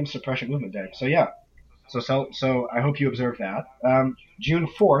 Opium Suppression Movement Day. So yeah. So I hope you observe that. June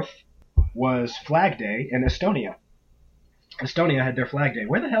 4th was Flag Day in Estonia. Estonia had their Flag Day.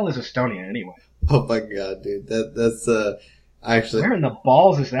 Where the hell is Estonia anyway? Oh my god, dude. That's actually... Where in the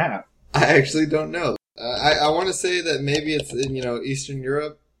balls is that? I actually don't know. I want to say that maybe it's in, Eastern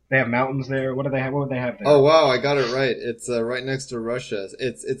Europe. They have mountains there. What do they have? What would they have there? Oh wow, I got it right. It's right next to Russia.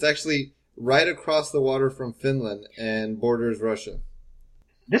 It's actually right across the water from Finland and borders Russia.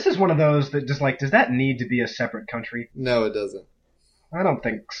 This is one of those that just like, does that need to be a separate country? No, it doesn't. I don't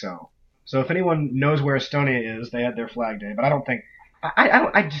think so. So if anyone knows where Estonia is, they had their Flag Day, but I don't think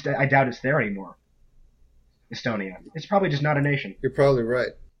I doubt it's there anymore. Estonia. It's probably just not a nation. You're probably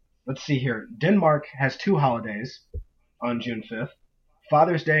right. Let's see here. Denmark has two holidays on June 5th.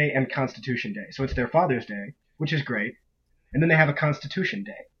 Father's Day and Constitution Day. So it's their Father's Day, which is great. And then they have a Constitution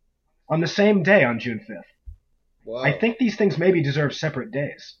Day on the same day on June 5th. Wow. I think these things maybe deserve separate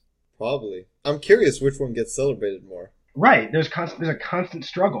days. Probably. I'm curious which one gets celebrated more. Right. There's a constant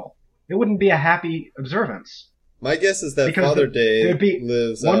struggle. It wouldn't be a happy observance. My guess is that Because Father's Day there'd be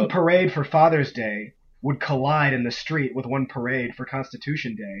lives one out. parade for Father's Day would collide in the street with one parade for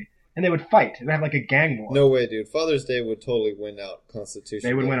Constitution Day, and they would fight. They would have like a gang war. No way, dude. Father's Day would totally win out Constitution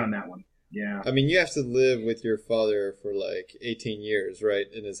They would Day. win on that one. Yeah. I mean, you have to live with your father for like 18 years, right,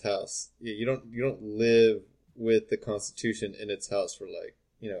 in his house. You don't live with the Constitution in its house for like,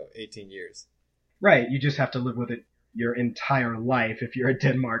 18 years. Right. You just have to live with it your entire life if you're a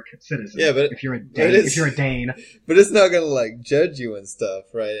Denmark citizen. Yeah, but if you're a Dane, But it's not gonna like judge you and stuff,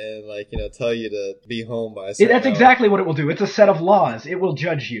 right? And like tell you to be home by a certain that's hour. exactly what it will do. It's a set of laws. It will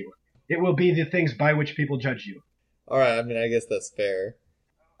judge you. It will be the things by which people judge you. All right, I mean, I guess that's fair.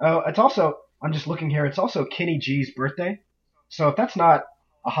 It's also, I'm just looking here, it's also Kenny G's birthday. So if that's not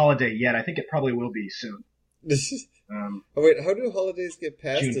a holiday yet, I think it probably will be soon. Oh wait, how do holidays get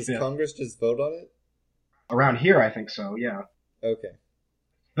passed? June Does 5th. Congress just vote on it? Around here, I think so, yeah. Okay.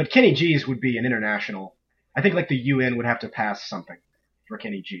 But Kenny G's would be an international. I think like the UN would have to pass something for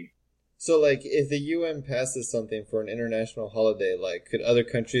Kenny G. So like, if the UN passes something for an international holiday, like, could other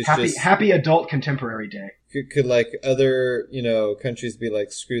countries Happy Adult Contemporary Day. Could like other countries be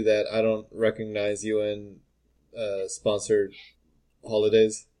like, screw that, I don't recognize UN sponsored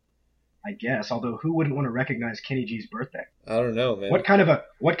holidays? I guess. Although who wouldn't want to recognize Kenny G's birthday? I don't know, man. What kind of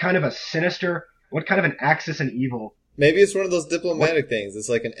an axis and evil? Maybe it's one of those diplomatic things. It's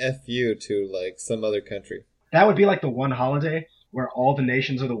like an FU to like some other country. That would be like the one holiday where all the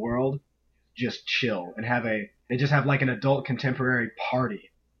nations of the world just chill and they just have like an adult contemporary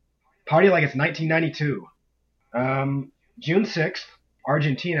party. Party like it's 1992. June 6th,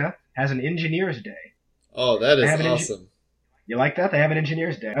 Argentina has an Engineers Day. Oh, that is awesome. You like that? They have an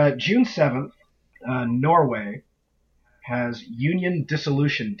Engineers Day. June 7th, Norway has Union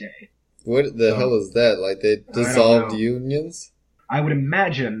Dissolution Day. What the hell is that? Like they dissolved unions? I would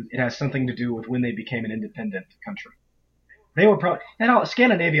imagine it has something to do with when they became an independent country. They were probably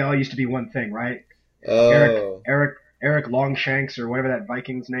Scandinavia all used to be one thing, right? Oh, Eric Longshanks or whatever that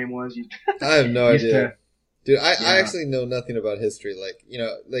Viking's name was. I have no idea. Dude, I Yeah. actually know nothing about history. Like,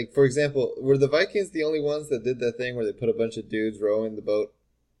 like, for example, were the Vikings the only ones that did that thing where they put a bunch of dudes rowing the boat?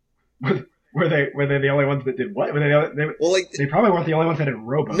 Were they the only ones that did what? They probably weren't the only ones that had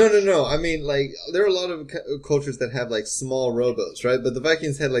rowboats. No. I mean, like, there are a lot of cultures that have, like, small rowboats, right? But the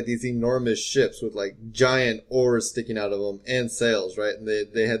Vikings had, like, these enormous ships with, like, giant oars sticking out of them and sails, right? And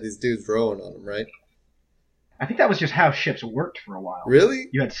they had these dudes rowing on them, right? I think that was just how ships worked for a while. Really?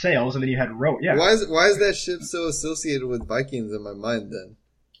 You had sails and then you had row. Yeah. Why is that ship so associated with Vikings in my mind then?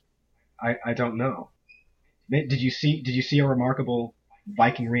 I don't know. Did you see a remarkable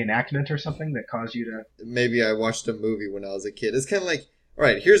Viking reenactment or something that caused you to? Maybe I watched a movie when I was a kid. It's kind of like, all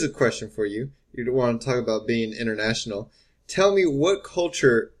right, here's a question for you. You want to talk about being international. Tell me, what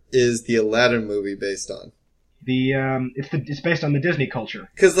culture is the Aladdin movie based on? It's based on the Disney culture.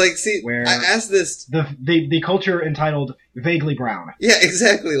 Because, like, see, where I asked this... The culture entitled Vaguely Brown. Yeah,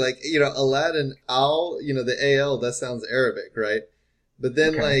 exactly. Like, Aladdin, Al, the AL, that sounds Arabic, right? But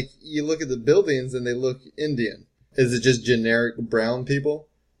then, Okay. like, you look at the buildings and they look Indian. Is it just generic brown people?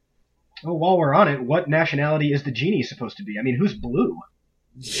 Well, while we're on it, what nationality is the genie supposed to be? I mean, who's blue?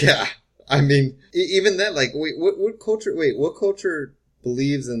 Yeah. I mean, even that, like, wait, what culture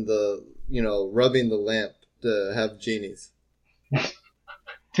believes in the, rubbing the lamp to have genies?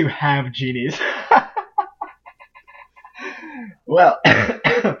 To have genies. Well,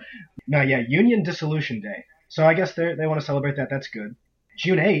 no, yeah, Union Dissolution Day. So I guess they want to celebrate that. That's good.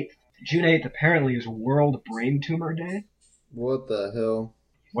 June 8th June 8th apparently is World Brain Tumor Day. What the hell?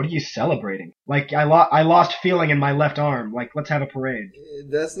 What are you celebrating? Like, I lost feeling in my left arm. Like, let's have a parade.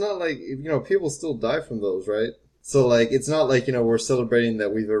 That's not like, people still die from those, right? So, like, it's not like, we're celebrating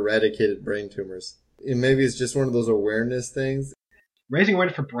that we've eradicated brain tumors. And maybe it's just one of those awareness things. Raising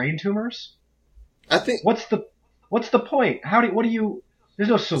awareness for brain tumors? I think... What's the point? There's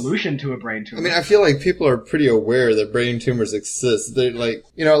no solution to a brain tumor. I mean, I feel like people are pretty aware that brain tumors exist. They're like,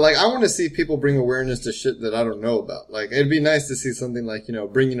 I want to see people bring awareness to shit that I don't know about. Like, it'd be nice to see something like,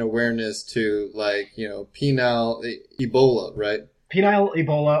 bringing awareness to, like, penile Ebola, right? Penile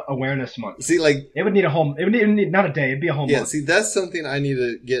Ebola Awareness Month. See, like... It would need not a day, it'd be a whole month. Yeah, see, that's something I need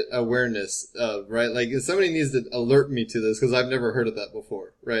to get awareness of, right? Like, if somebody needs to alert me to this, because I've never heard of that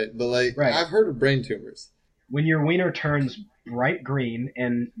before, right? But, like, right. I've heard of brain tumors. When your wiener turns bright green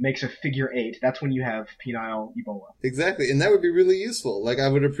and makes a figure 8, that's when you have penile Ebola. Exactly, and that would be really useful. Like, I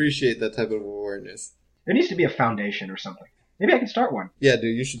would appreciate that type of awareness. There needs to be a foundation or something. Maybe I can start one. Yeah,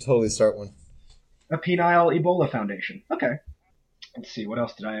 dude, you should totally start one. A penile Ebola foundation. Okay. Let's see, what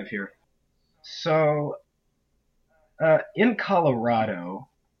else did I have here? So, in Colorado,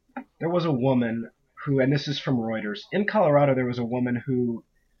 there was a woman who, and this is from Reuters, in Colorado there was a woman who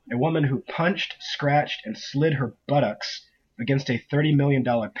punched, scratched, and slid her buttocks against a $30 million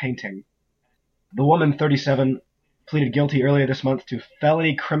painting. The woman, 37, pleaded guilty earlier this month to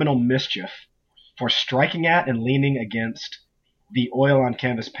felony criminal mischief for striking at and leaning against the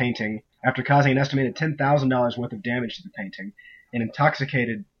oil-on-canvas painting after causing an estimated $10,000 worth of damage to the painting, and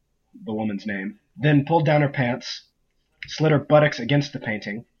intoxicated the woman's name, then pulled down her pants, slid her buttocks against the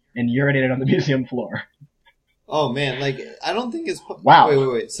painting, and urinated on the museum floor. Oh, man, like, I don't think it's...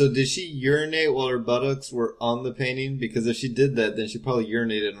 Wow. Wait. So did she urinate while her buttocks were on the painting? Because if she did that, then she probably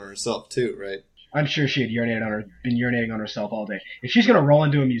urinated on herself, too, right? I'm sure she had been urinating on herself all day. If she's going to roll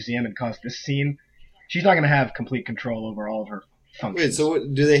into a museum and cause this scene, she's not going to have complete control over all of her functions. Wait, so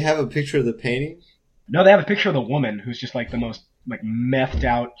do they have a picture of the painting? No, they have a picture of the woman who's just like the most methed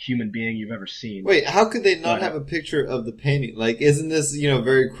out human being you've ever seen. Wait, how could they not have a picture of the painting? Like, isn't this,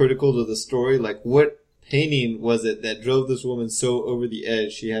 very critical to the story? Like, what painting was it that drove this woman so over the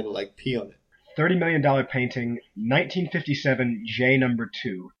edge she had to, like, pee on it? $30 million painting, 1957 J number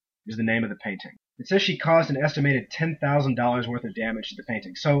 2 is the name of the painting. It says she caused an estimated $10,000 worth of damage to the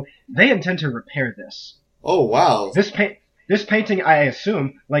painting. So they intend to repair this. Oh, wow. This painting, I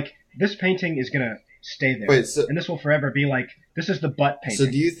assume, this painting is going to stay there. Wait, so, and this will forever be this is the butt painting.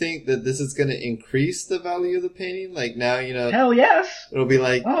 So do you think that this is going to increase the value of the painting? Like now, Hell yes! It'll be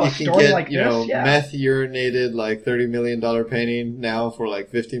like, you can get, yeah. meth urinated, $30 million painting now for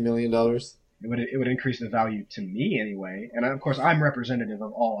 $50 million? It would increase the value to me anyway. And of course, I'm representative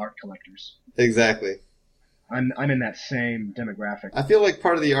of all art collectors. Exactly. I'm in that same demographic. I feel like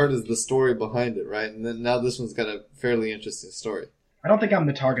part of the art is the story behind it, right? And then now this one's got a fairly interesting story. I don't think I'm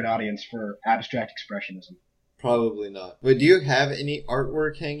the target audience for abstract expressionism. Probably not. But do you have any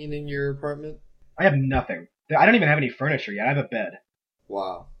artwork hanging in your apartment? I have nothing. I don't even have any furniture yet. I have a bed.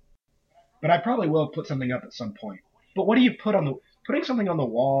 Wow. But I probably will put something up at some point. But what do you putting something on the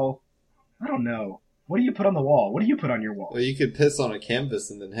wall? I don't know. What do you put on the wall? What do you put on your wall? Well, you could piss on a canvas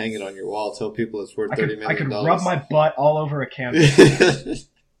and then hang it on your wall. Tell people it's worth $30 million. I could rub my butt all over a canvas.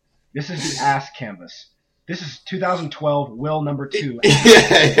 This is the ass canvas. This is 2012 Will number 2.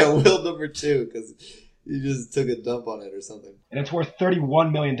 yeah, Will number 2, because you just took a dump on it or something. And it's worth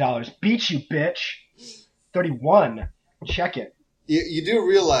 $31 million. Beat you, bitch. 31. Check it. You do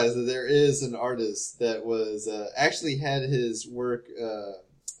realize that there is an artist that was actually had his work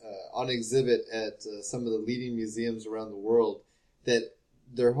on exhibit at some of the leading museums around the world. That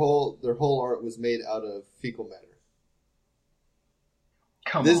their whole art was made out of fecal matter.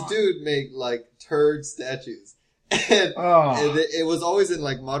 This dude made turd statues, and it was always in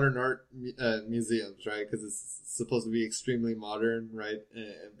modern art museums, right? Because it's supposed to be extremely modern, right?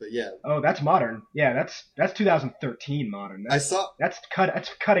 But yeah. Oh, that's modern. Yeah, that's 2013 modern. That's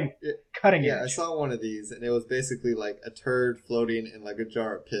cutting edge. Yeah, I saw one of these, and it was basically a turd floating in a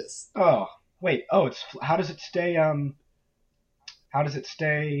jar of piss. Oh, wait. Oh, how does it stay? How does it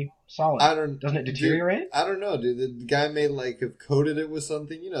stay solid? Doesn't it deteriorate? Dude, I don't know, dude. The guy may have coated it with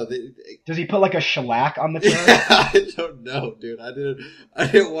something, Does he put a shellac on the turd? I don't know, dude. I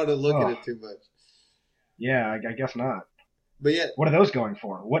didn't want to look at it too much. Yeah, I guess not. But yeah, what are those going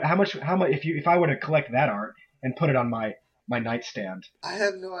for? How much? If I were to collect that art and put it on my nightstand? I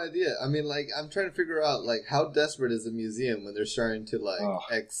have no idea. I mean, I'm trying to figure out how desperate is a museum when they're starting to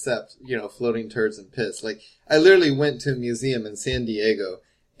accept floating turds and piss. I literally went to a museum in San Diego,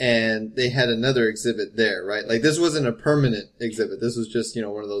 and they had another exhibit there, right? Like this wasn't a permanent exhibit. This was just,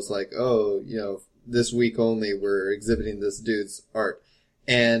 one of those like, oh, this week only we're exhibiting this dude's art.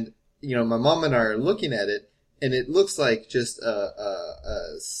 And, my mom and I are looking at it, and it looks like just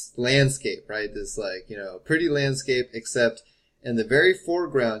a landscape, right? This like, pretty landscape, except in the very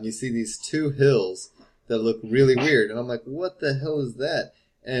foreground, you see these two hills that look really weird. And I'm like, what the hell is that?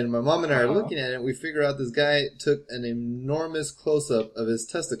 And my mom and I are looking at it, and we figure out this guy took an enormous close-up of his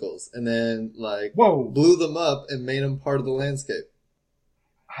testicles and then, like, blew them up and made them part of the landscape.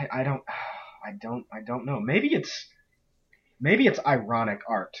 I don't know. Maybe it's ironic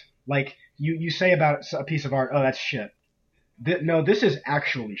art. Like, you say about a piece of art, oh, that's shit. No, this is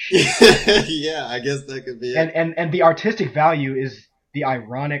actually shit. Yeah, I guess that could be it. And the artistic value is the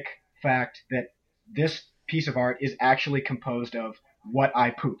ironic fact that this piece of art is actually composed of what I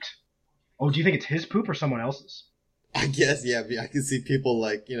pooped. Oh, do you think it's his poop or someone else's? I guess, yeah. I can see people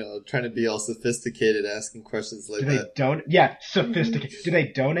like, trying to be all sophisticated, asking questions like that. Yeah, sophisticated. Do they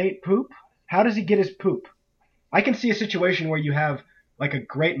donate poop? How does he get his poop? I can see a situation where you have like a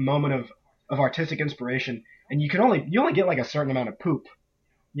great moment of artistic inspiration, and you only get like a certain amount of poop,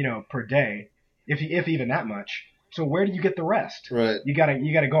 per day, if even that much. So where do you get the rest? Right. You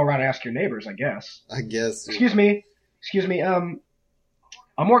gotta go around and ask your neighbors, I guess. Excuse me.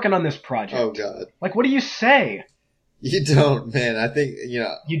 I'm working on this project. Oh God. Like, what do you say? You don't, man. I think,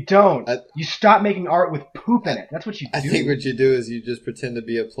 You don't. You stop making art with poop in it. That's what you do. I think what you do is you just pretend to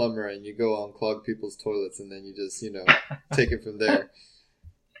be a plumber and you go unclog people's toilets and then you just, take it from there.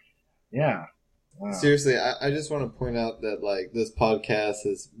 Yeah. Wow. Seriously, I just want to point out that, like, this podcast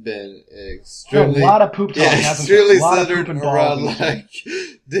has been extremely... A lot of poop talk. Extremely centered around, like,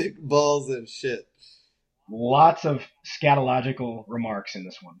 dick, balls, and shit. Lots of scatological remarks in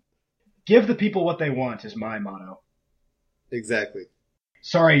this one. Give the people what they want is my motto. Exactly.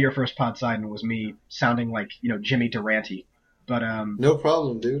 Sorry your first Podseidon was me sounding like, Jimmy Durante. But, no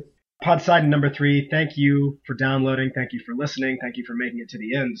problem, dude. Podseidon number 3, thank you for downloading, thank you for listening, thank you for making it to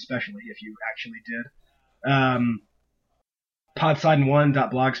the end, especially if you actually did.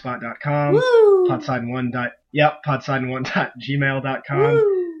 Podseidon1.blogspot.com. Woo!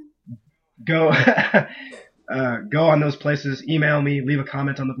 Podseidon1.gmail.com. Go go on those places, email me, leave a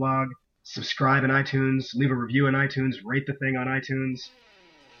comment on the blog, subscribe in iTunes, leave a review in iTunes, rate the thing on iTunes.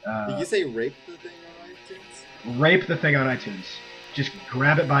 Did you say rape the thing on iTunes? Rape the thing on iTunes. Just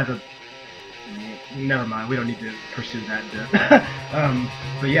grab it by the... Never mind, we don't need to pursue that bit.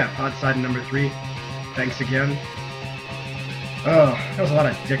 But yeah, Podseidon number 3. Thanks again. Oh, that was a lot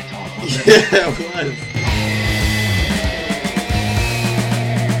of dick talk, wasn't it? Yeah, it was.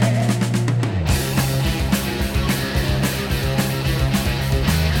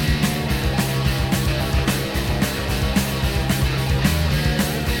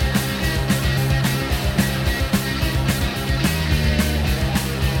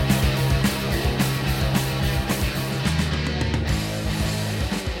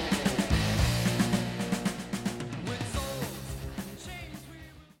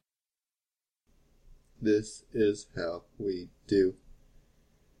 This is how we do.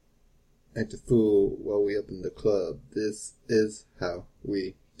 Act a fool while we up in the club. This is how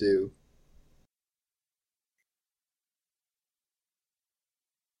we do.